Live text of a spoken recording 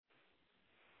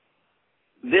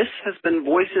This has been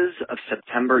Voices of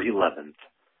September 11th,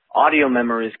 audio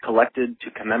memories collected to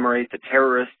commemorate the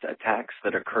terrorist attacks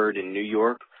that occurred in New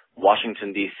York,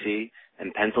 Washington, D.C.,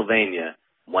 and Pennsylvania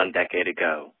 1 decade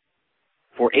ago.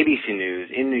 For ABC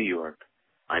News in New York,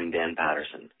 I'm Dan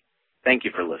Patterson. Thank you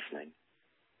for listening.